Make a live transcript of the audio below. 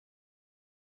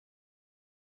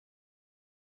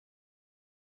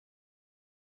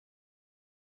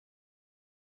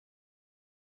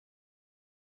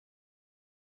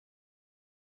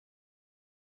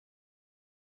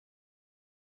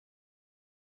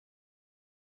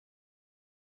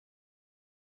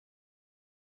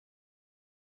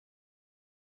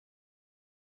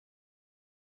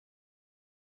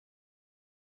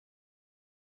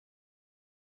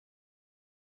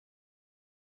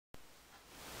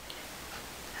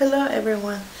Hello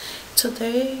everyone.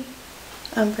 Today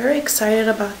I'm very excited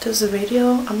about this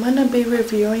video. I'm going to be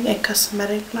reviewing a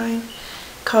cosmetic line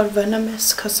called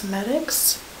Venomous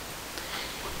Cosmetics.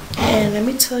 And let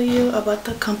me tell you about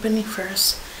the company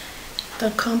first.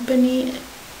 The company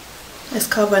is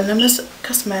called Venomous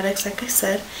Cosmetics, like I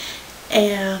said.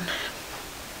 And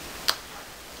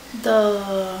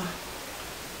the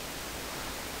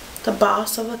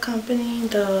boss of the company,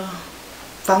 the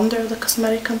founder of the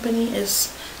cosmetic company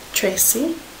is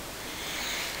TRACY.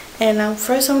 And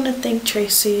first I want to thank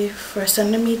TRACY for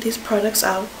sending me these products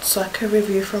out so I could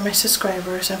review for my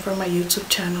subscribers and for my YouTube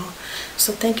channel.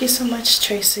 So thank you so much,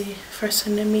 TRACY, for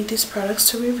sending me these products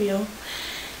to review.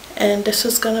 And this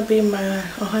is going to be my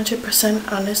 100%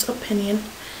 honest opinion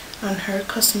on her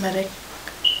cosmetic.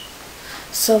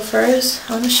 So first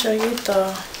I want to show you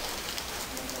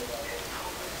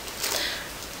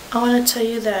I want to tell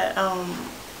you that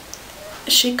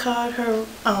she called her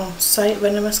site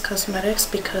Venomous Cosmetics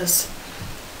because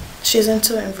she's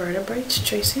into invertebrates,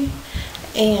 TRACY,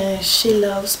 and she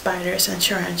loves spiders and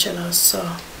tarantulas.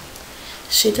 So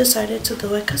she decided to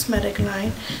do a cosmetic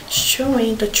line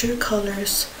showing the true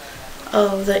colors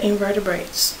of the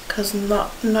invertebrates, because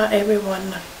not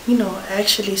everyone,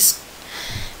 actually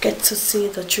get to see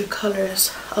the true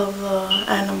colors of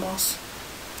animals.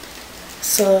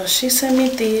 So she sent me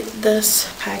this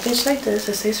package like this.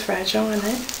 It says fragile on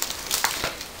it,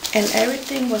 and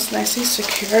everything was nicely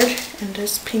secured in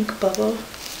this pink bubble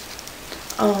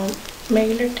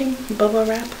mailer thing, bubble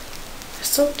wrap. It's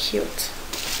so cute.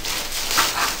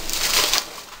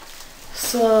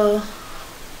 So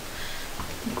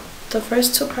the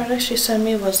first two products she sent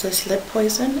me was this lip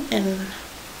poison in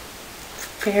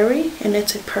fairy, and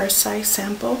it's a purse size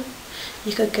sample.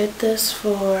 You could get this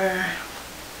for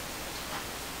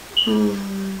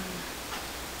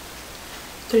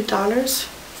 $3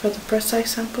 for the purse size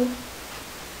sample.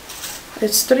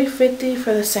 It's $3.50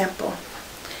 for the sample,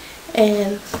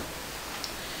 and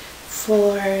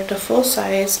for the full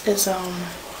size is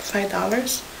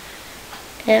 $5.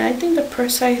 And I think the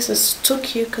purse size is too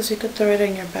cute because you could throw it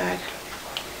in your bag.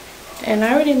 And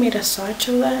I already made a swatch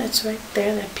of that. It's right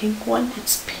there, that pink one.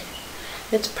 It's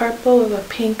purple with a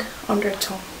pink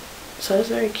undertone, so it's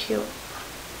very cute.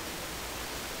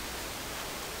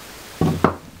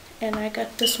 And I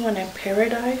got this one in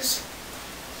Paradise,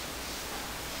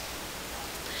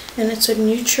 and it's a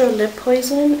neutral lip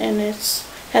poison, and it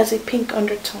has a pink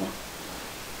undertone.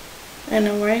 And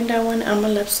I'm wearing that one on my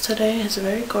lips today. It's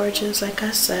very gorgeous, like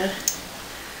I said.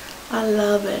 I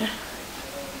love it.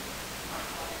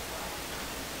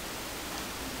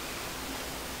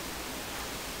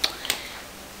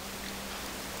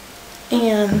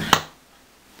 And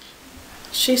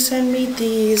she sent me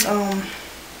these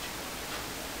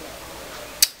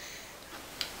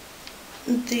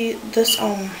this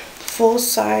full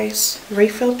size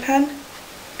refill pen.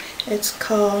 It's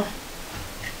called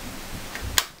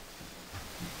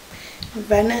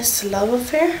Venice Love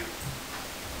Affair,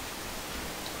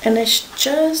 and it's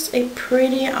just a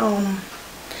pretty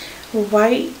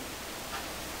white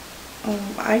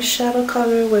eyeshadow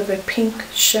color with a pink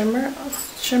shimmers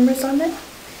on it.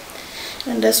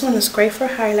 And this one is great for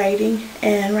highlighting,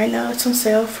 and right now it's on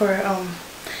sale for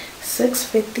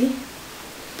 $6.50,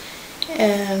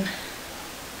 and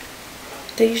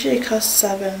they usually cost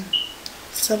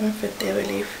 $7.50, I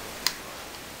believe.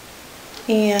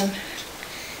 And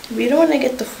if you don't want to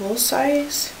get the full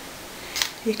size,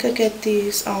 you could get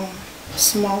these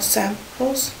small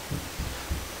samples.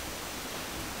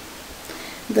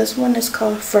 This one is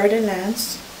called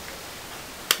Ferdinand's,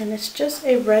 and it's just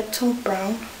a red tone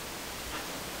brown,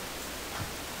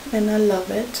 and I love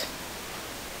it.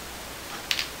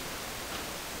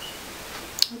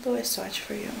 I'll do a swatch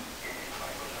for you.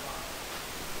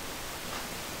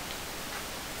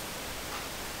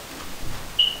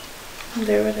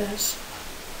 There it is.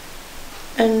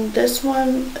 And this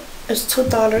one is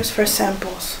 $2 for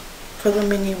samples, for the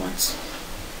mini ones.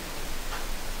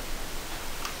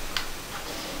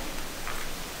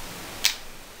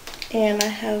 And I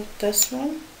have this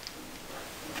one.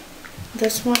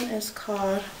 This one is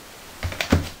called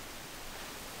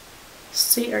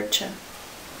Sea Urchin,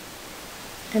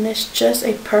 and it's just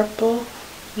a purple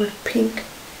with pink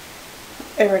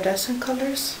iridescent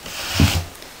colors.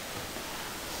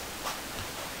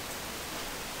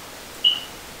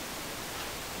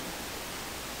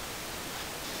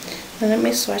 And let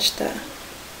me swatch that.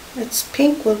 It's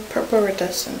pink with purple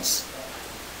iridescence.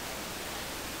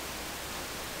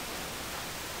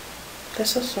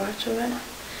 That's a swatch of it.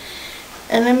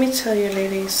 And let me tell you,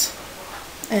 ladies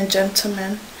and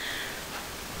gentlemen,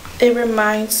 It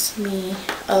reminds me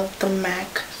of the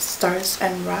MAC Stars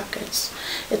and Rockets.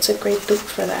 It's a great dupe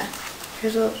for that.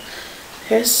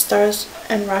 Here's Stars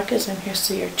and Rockets, and here's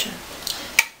Sea Urchin.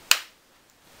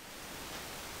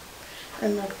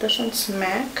 And look, this one's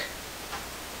MAC,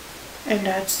 and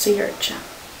that's Sea Urchin.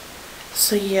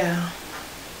 So yeah,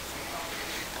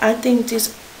 I think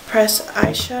these pressed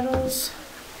eyeshadows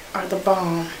are the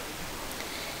bomb.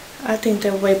 I think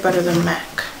they're way better than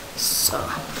MAC. So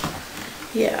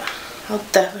yeah, I'll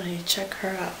definitely check her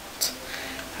out.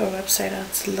 Her website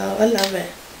out. I love it.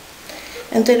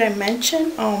 And did I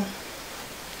mention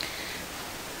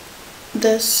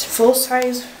this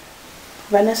full-size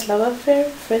Venice Love Affair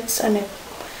fits an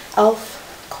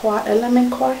e.l.f. quad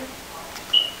element quad,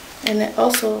 and it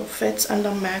also fits on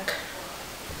the MAC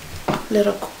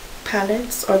little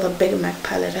palettes, or the big MAC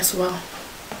palette as well.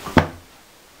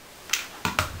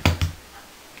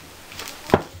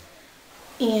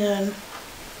 And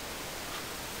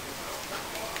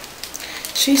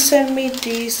she sent me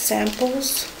these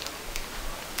samples.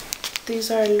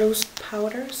 These are loose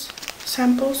powders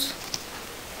samples.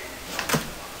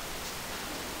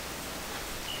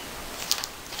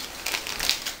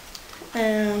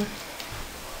 And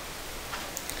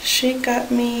she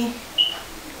got me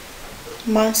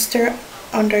Monster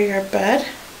Under Your Bed,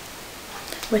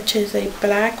 which is a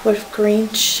black with green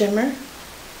shimmer.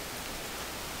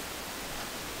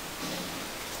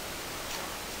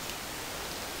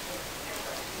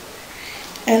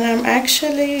 And I'm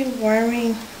actually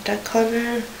wearing that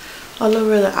color all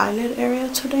over the eyelid area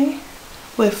today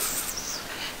with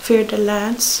Fear de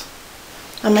Lance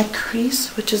on my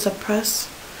crease, which is a pressed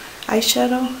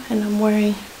eyeshadow, and I'm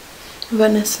wearing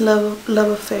Venice Love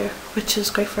Affair, which is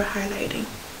great for highlighting.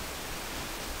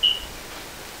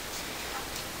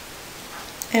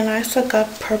 And I also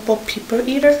got Purple People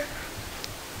Eater,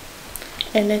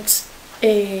 and it's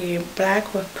a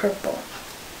black with purple.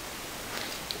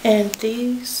 And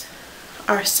these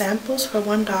are samples for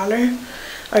 $1,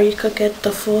 or you could get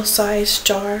the full size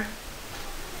jar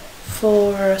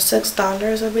for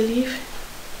 $6, I believe.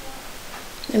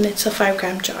 And it's a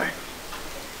 5-gram jar.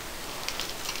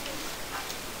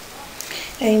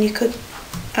 And you could,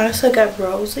 I also got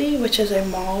Rosy, which is a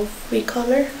mauve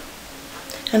color.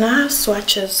 And I have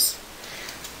swatches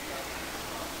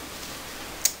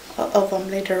of them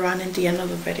later on in the end of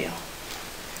the video.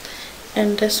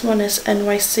 And this one is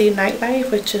NYC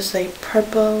Nightlife, which is a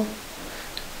purple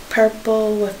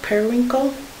with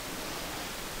periwinkle,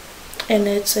 and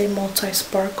it's a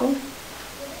multi-sparkle.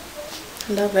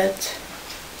 Love it.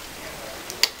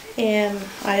 And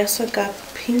I also got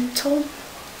Pink Tone,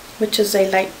 which is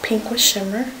a light pink with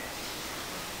shimmer.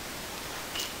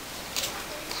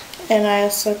 And I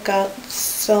also got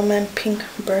Salmon Pink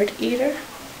Bird Eater,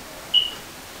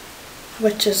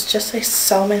 which is just a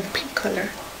salmon pink color.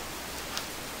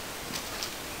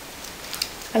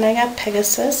 And I got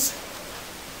Pegasus.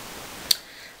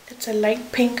 It's a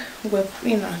light pink with,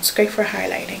 it's great for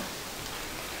highlighting.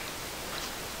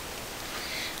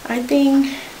 I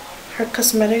think her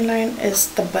cosmetic line is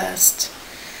the best.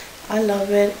 I love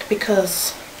it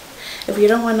because if you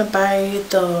don't want to buy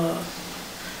the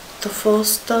full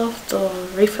stuff, the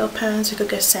refill pans, you could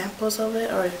get samples of it,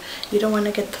 or you don't want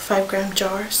to get the 5-gram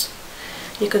jars,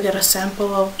 you could get a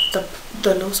sample of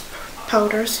the loose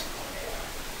powders.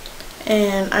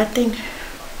 And I think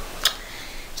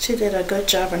she did a good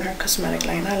job in her cosmetic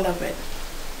line. I love it.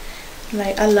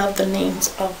 Like, I love the names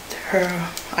of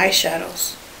her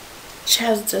eyeshadows. She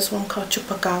has this one called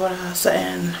Chupacabras,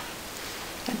 and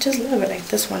I just love it. Like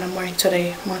this one I'm wearing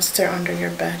today, Monster Under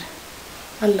Your Bed.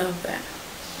 I love that.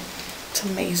 It's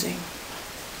amazing.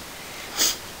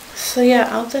 So yeah,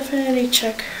 I'll definitely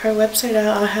check her website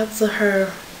out. I'll have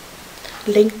her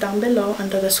link down below in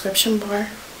the description bar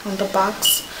on the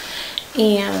box.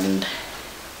 And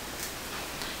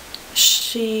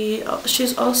she's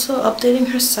also updating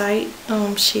her site.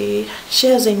 She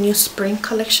has a new spring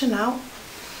collection out,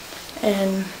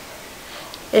 and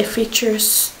it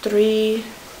features 3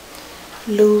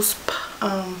 loose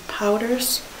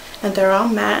powders, and they're all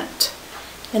matte,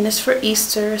 and it's for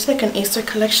Easter. It's like an Easter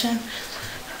collection.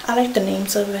 I like the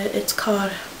names of it. It's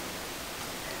called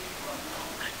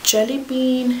Jelly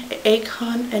Bean, Egg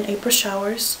Hunt, and April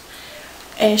Showers.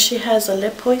 And she has a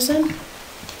lip poison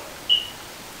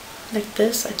like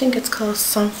this. I think it's called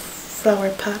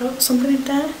Sunflower Paddle, something like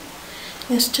that.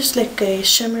 And it's just like a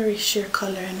shimmery sheer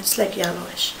color, and it's like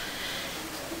yellowish.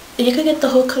 You can get the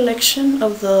whole collection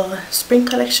of the spring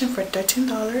collection for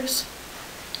 $13.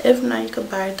 If not, you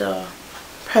could buy the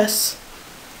pressed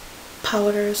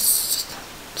powders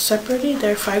separately.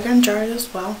 They're 5-gram jars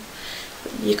as well.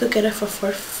 You could get it for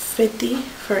 $1.50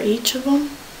 for each of them,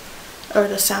 or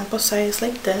the sample size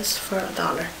like this for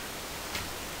 $1.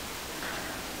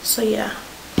 So yeah,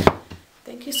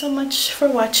 thank you so much for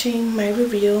watching my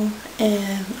review,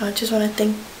 and I just want to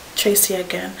thank Tracy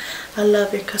again. I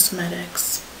love your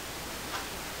cosmetics.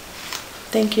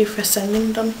 Thank you for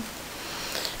sending them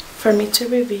for me to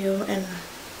review, and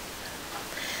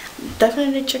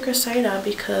definitely check her site out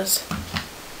because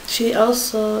she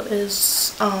also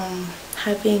is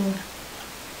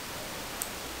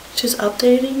she's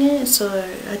updating it, so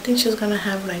I think she's gonna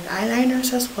have like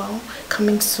eyeliners as well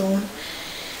coming soon.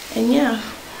 And yeah,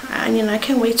 I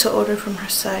can't wait to order from her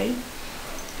site.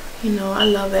 You know, I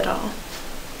love it all.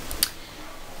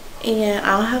 And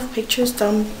I'll have pictures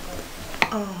down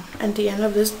at the end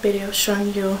of this video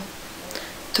showing you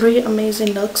 3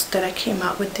 amazing looks that I came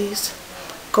out with these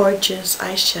gorgeous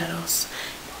eyeshadows,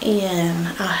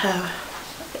 and I'll have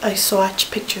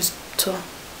swatch pictures too.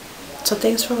 So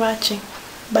thanks for watching.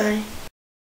 Bye.